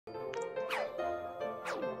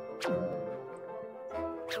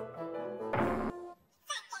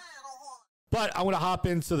But I want to hop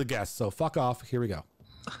into the guests. So fuck off. Here we go.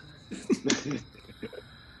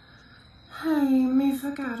 Hi, my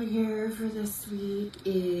fuck out of here for this week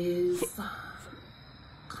is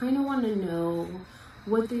kind of want to know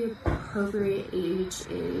what the appropriate age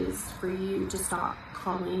is for you to stop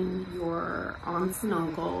calling your aunts and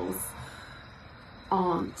uncles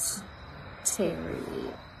Aunt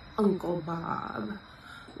Terry, Uncle Bob.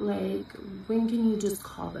 Like, when can you just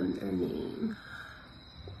call them their name?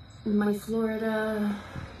 My Florida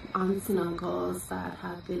aunts and uncles that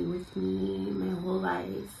have been with me my whole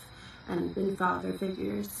life and been father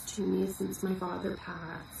figures to me since my father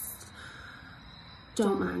passed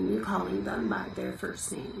don't mind me calling them by their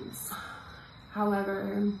first names.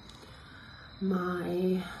 However,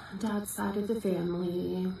 my dad's side of the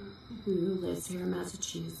family, who lives here in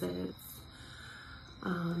Massachusetts,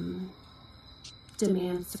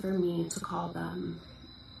 demands for me to call them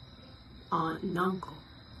aunt and uncle.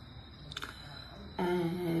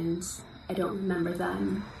 And I don't remember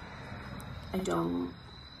them. I don't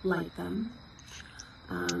like them.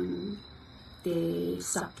 They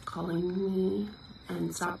stopped calling me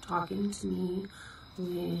and stopped talking to me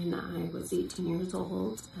when I was 18 years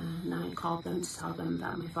old, and I called them to tell them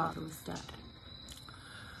that my father was dead.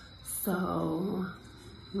 So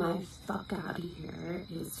my fuck out of here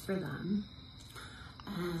is for them.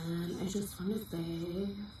 And I just want to say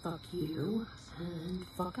fuck you and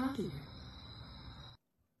fuck out of here.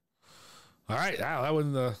 All right, wow,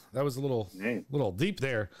 that was a little deep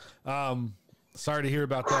there. Sorry to hear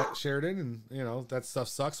about that, Sheridan, and that stuff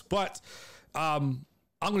sucks. But I'm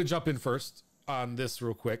going to jump in first on this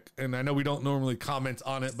real quick, and I know we don't normally comment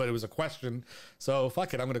on it, but it was a question, so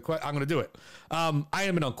fuck it, I'm going to do it. I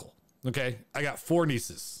am an uncle. Okay, I got 4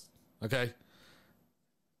 nieces. Okay,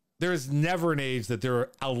 there is never an age that they're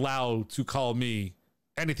allowed to call me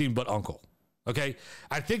anything but uncle. Okay.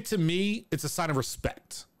 I think to me, it's a sign of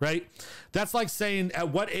respect, right? That's like saying, at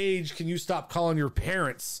what age can you stop calling your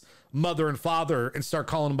parents mother and father and start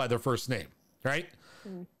calling them by their first name, right?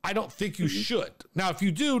 I don't think you should. Now, if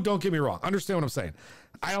you do, don't get me wrong. Understand what I'm saying.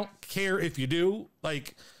 I don't care if you do,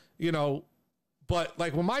 but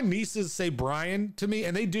like when my nieces say Brian to me,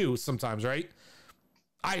 and they do sometimes, right?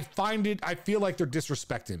 I feel like they're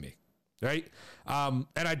disrespecting me. Right. And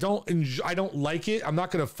I don't like it. I'm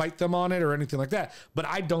not going to fight them on it or anything like that, but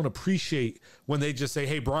I don't appreciate when they just say,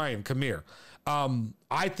 hey, Brian, come here.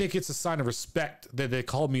 I think it's a sign of respect that they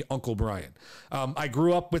called me Uncle Brian. I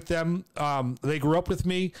grew up with them. They grew up with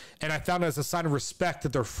me, and I found it as a sign of respect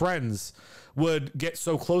that their friends would get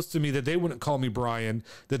so close to me that they wouldn't call me Brian,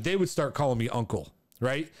 that they would start calling me uncle.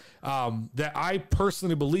 Right. That I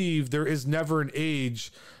personally believe there is never an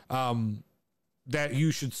age, that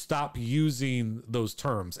you should stop using those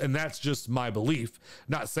terms. And that's just my belief.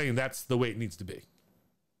 Not saying that's the way it needs to be.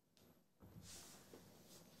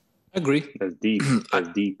 I agree. That's deep. That's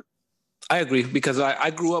deep. I agree, because I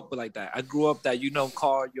grew up like that. I grew up that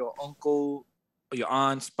call your uncle or your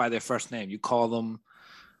aunts by their first name. You call them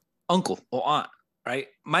uncle or aunt, right?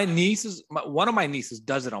 My nieces, one of my nieces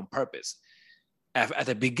does it on purpose. At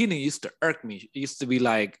the beginning, it used to irk me. It used to be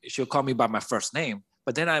like, she'll call me by my first name.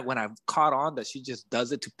 But then when I caught on that she just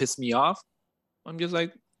does it to piss me off, I'm just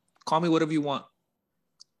like, call me whatever you want.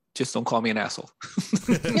 Just don't call me an asshole.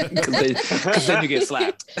 Because then you get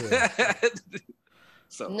slapped. Yeah.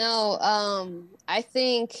 So no, I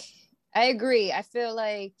think I agree. I feel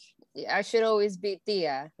like I should always be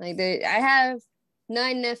Tia. Like I have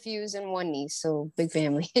 9 nephews and 1 niece, so big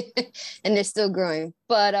family, and they're still growing.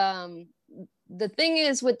 But the thing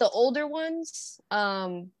is with the older ones,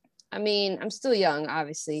 I mean, I'm still young,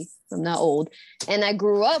 obviously. I'm not old. And I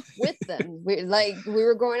grew up with them. We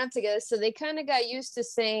were growing up together. So they kind of got used to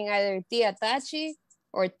saying either Tia Tachi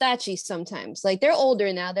or Tachi sometimes. Like, they're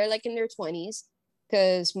older now. They're like in their 20s,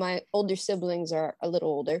 because my older siblings are a little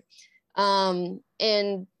older. And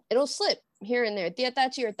it'll slip here and there, Tia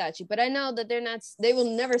Tachi or Tachi. But I know that they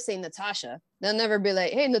will never say Natasha. They'll never be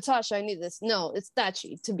like, hey, Natasha, I need this. No, it's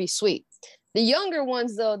Tachi, to be sweet. The younger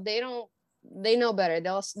ones, though, they know better.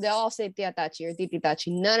 They'll all say Tia Tachi or Titi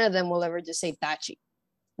Tachi. None of them will ever just say Tachi,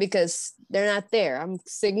 because they're not there. I'm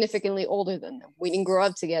significantly older than them. We didn't grow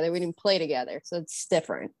up together. We didn't play together. So it's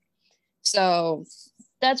different. So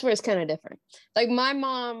that's where it's kind of different. Like my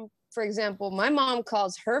mom, for example, my mom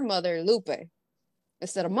calls her mother Lupe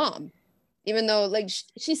instead of mom, even though like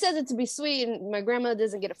she says it to be sweet and my grandmother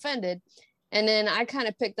doesn't get offended. And then I kind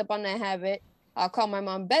of picked up on that habit. I'll call my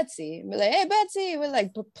mom Betsy and be like, hey, Betsy, we're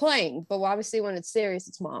like playing. But obviously when it's serious,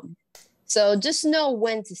 it's mom. So just know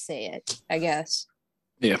when to say it, I guess.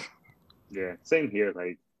 Yeah. Yeah, same here.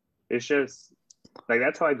 Like, it's just, Like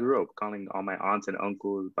that's how I grew up, calling all my aunts and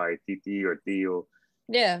uncles by Titi or Tio.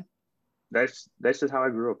 Yeah. That's just how I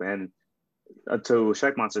grew up. And to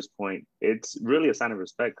Shaq Monster's point, it's really a sign of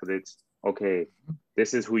respect because it's okay.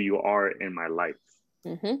 This is who you are in my life,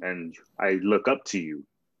 and I look up to you.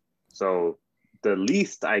 So the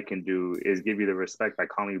least I can do is give you the respect by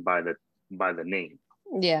calling you by the name.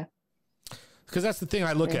 Yeah. Because that's the thing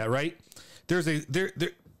I look at, right?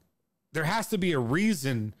 There has to be a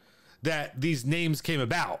reason that these names came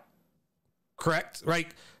about, correct? Right?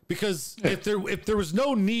 Because if there was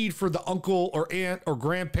no need for the uncle or aunt or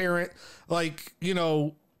grandparent, like, you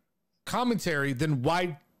know, commentary, then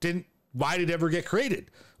why did it ever get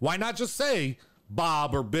created? Why not just say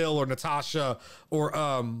Bob or Bill or Natasha or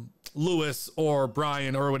Lewis or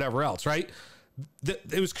Brian or whatever else, right?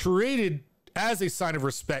 It was created as a sign of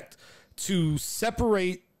respect to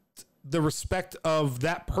separate the respect of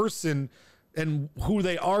that person and who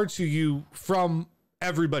they are to you from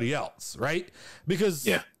everybody else, right? Because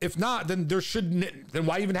if not, then then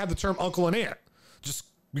why even have the term uncle and aunt? Just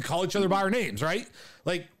we call each other by our names, right?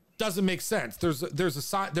 Like, doesn't make sense. There's a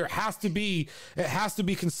sign. It has to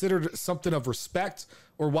be considered something of respect,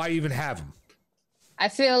 or why even have them? I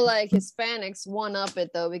feel like Hispanics one up it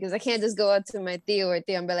though, because I can't just go up to my tío or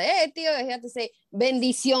tía and be like, "Hey, tío," I have to say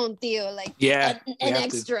 "bendición, tío," like an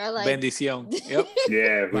extra like bendición. Yep.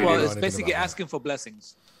 Yeah. Well, it's basically asking for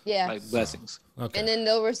blessings. Yeah. Like blessings. Okay. And then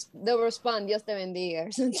they'll respond, "Dios te bendiga"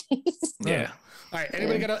 or something. Yeah. All right.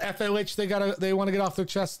 Anybody got a FOH they want to get off their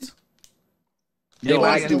chest? Yo,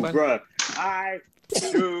 I do, bro. I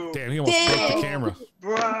do. Damn, he almost broke the camera.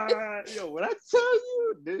 Bro, yo, when I tell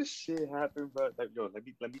you this shit happened, bro. Like, yo,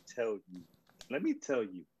 let me tell you. Let me tell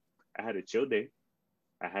you. I had a chill day.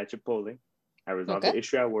 I had Chipotle. I resolved the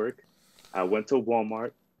issue at work. I went to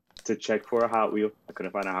Walmart to check for a Hot Wheel. I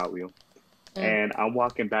couldn't find a Hot Wheel. And I'm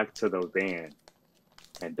walking back to the van.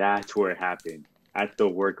 And that's where it happened. At the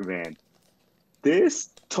work van. This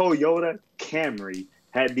Toyota Camry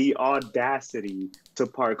had the audacity to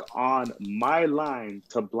park on my line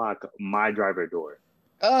to block my driver door.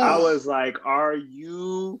 Oh. I was like, are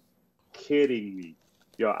you kidding me?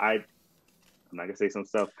 Yo, I'm not gonna say some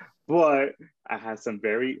stuff, but I had some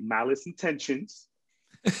very malice intentions.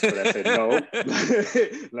 But I said, no,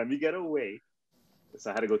 let me get away.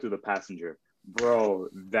 So I had to go through the passenger. Bro,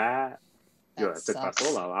 that took my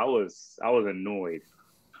soul out. I was annoyed.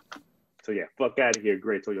 So yeah, fuck out of here,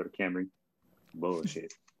 great Toyota Camry.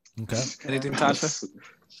 Bullshit. Okay. Anything, Tasha?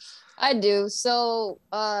 I do. So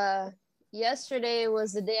yesterday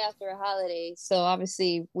was the day after a holiday. So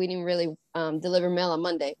obviously we didn't really deliver mail on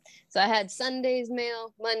Monday. So I had Sunday's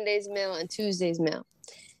mail, Monday's mail, and Tuesday's mail.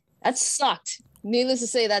 That sucked. Needless to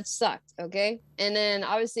say, that sucked. Okay. And then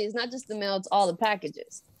obviously it's not just the mail, it's all the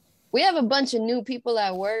packages. We have a bunch of new people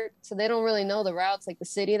at work, so they don't really know the routes like the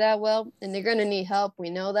city that well, and they're going to need help. We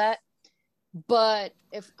know that. But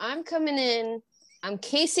if I'm coming in, I'm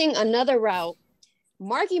casing another route,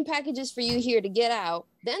 marking packages for you here to get out,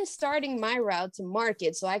 then starting my route to mark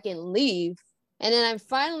it so I can leave. And then I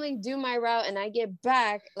finally do my route and I get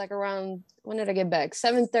back like around, when did I get back?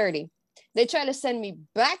 7:30. They try to send me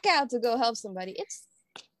back out to go help somebody.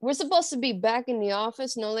 We're supposed to be back in the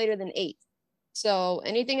office no later than 8. So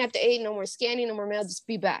anything after 8, no more scanning, no more mail, just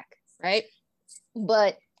be back, right?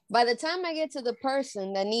 But by the time I get to the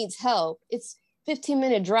person that needs help, it's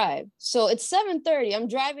 15-minute drive. So it's 7:30. I'm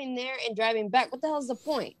driving there and driving back. What the hell is the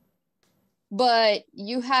point? But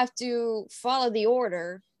you have to follow the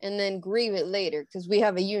order and then grieve it later because we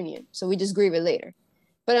have a union. So we just grieve it later.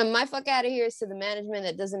 But my fuck out of here is to the management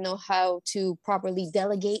that doesn't know how to properly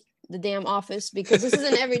delegate the damn office, because this is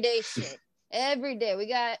an everyday shit. Every day.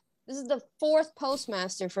 This is the 4th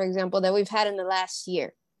postmaster, for example, that we've had in the last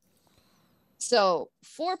year. So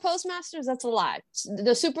 4 postmasters, that's a lot.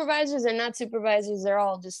 The supervisors are not supervisors. They're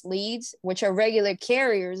all just leads, which are regular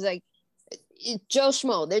carriers. Like Joe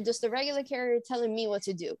Schmo. They're just a regular carrier telling me what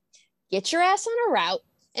to do. Get your ass on a route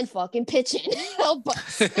and fucking pitch in. Help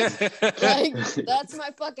us. Like, that's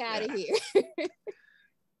my fuck out of here.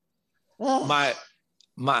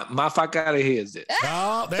 My fuck out of here is this.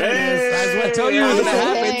 Oh, there it is. I was going to tell you what's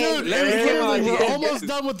happening. Dude, we're almost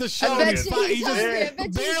done with the show. He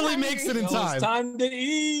just barely makes it in time. It's time to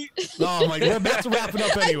eat. Oh my God, we're about to wrap it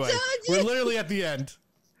up anyway. We're literally at the end.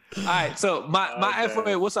 All right, so my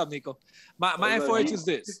FOH, what's up, Nico? My FOH is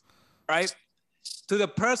this, right? To the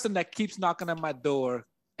person that keeps knocking at my door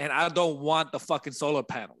and I don't want the fucking solar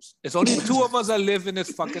panels. It's only 2 of us that live in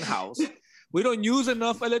this fucking house. We don't use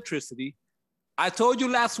enough electricity. I told you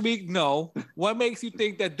last week, no. What makes you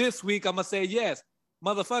think that this week I'm going to say yes?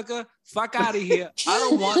 Motherfucker, fuck out of here. I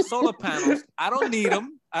don't want solar panels. I don't need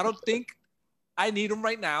them. I don't think I need them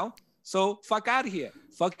right now. So fuck out of here.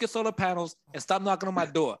 Fuck your solar panels and stop knocking on my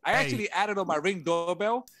door. I actually added on my Ring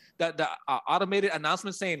doorbell the automated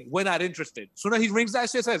announcement saying we're not interested. Soon as he rings that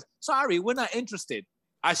shit, says sorry, we're not interested.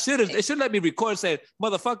 I should have. It should let me record. Say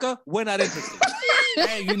motherfucker, we're not interested.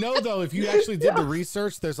 Hey, you know though, if you actually did the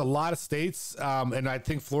research, there's a lot of states, and I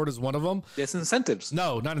think Florida's one of them. There's incentives.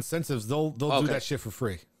 No, not incentives. They'll do that shit for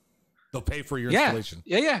free. They'll pay for your installation.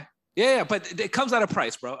 Yeah. But it comes at a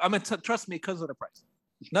price, bro. I mean, trust me, it comes at a price.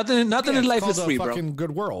 Nothing in life is free, bro. Fucking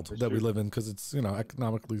good world that we live in because it's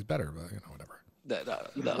economically better, but whatever.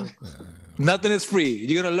 No. Nothing is free.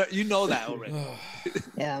 You're gonna learn. You know that already.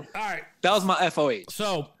 Yeah. All right. That was my FOH.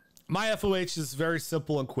 So my FOH is very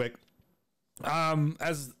simple and quick.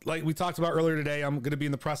 As like we talked about earlier today, I'm going to be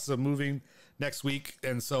in the process of moving next week,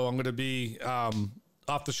 and so I'm going to be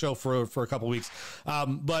off the show for a couple weeks.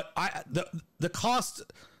 But the cost,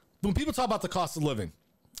 when people talk about the cost of living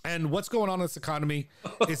and what's going on in this economy,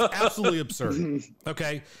 is absolutely absurd.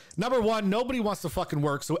 Okay, number one, nobody wants to fucking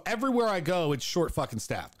work, so everywhere I go, it's short fucking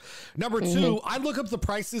staff. Number two, I look up the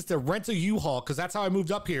prices to rent a U-Haul because that's how I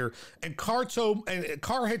moved up here, and car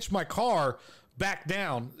hitch my car back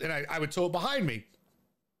down, and I would tow it behind me.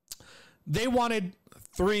 They wanted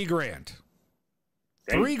 $3,000.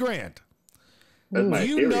 $3,000. Do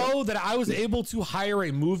you know that I was able to hire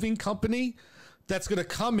a moving company that's going to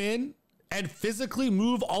come in and physically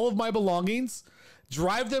move all of my belongings,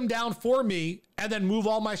 drive them down for me, and then move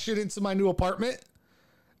all my shit into my new apartment?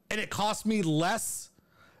 And it cost me less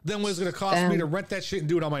than what it's going to cost me to rent that shit and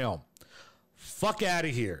do it on my own. Fuck out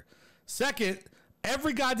of here. Second,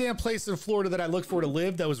 every goddamn place in Florida that I looked for to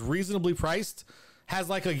live that was reasonably priced has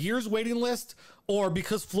like a year's waiting list, or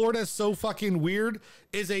because Florida is so fucking weird,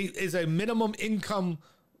 is a minimum income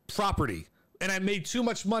property. And I made too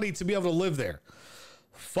much money to be able to live there.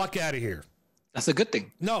 Fuck out of here. That's a good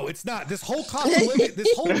thing. No, it's not. This whole cost of living,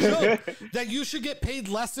 this whole joke that you should get paid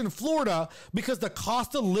less in Florida because the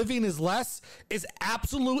cost of living is less is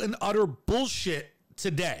absolute and utter bullshit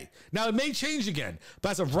today. Now, it may change again, but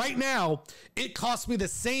as of right now, it costs me the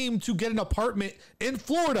same to get an apartment in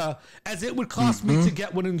Florida as it would cost me to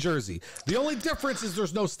get one in Jersey. The only difference is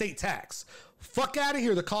there's no state tax. Fuck out of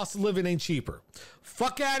here. The cost of living ain't cheaper.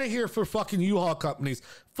 Fuck out of here for fucking U-Haul companies.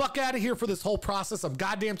 Fuck out of here for this whole process. I'm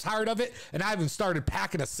goddamn tired of it, and I haven't started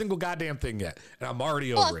packing a single goddamn thing yet, and I'm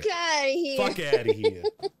already over it. Fuck out of here. Fuck out of here.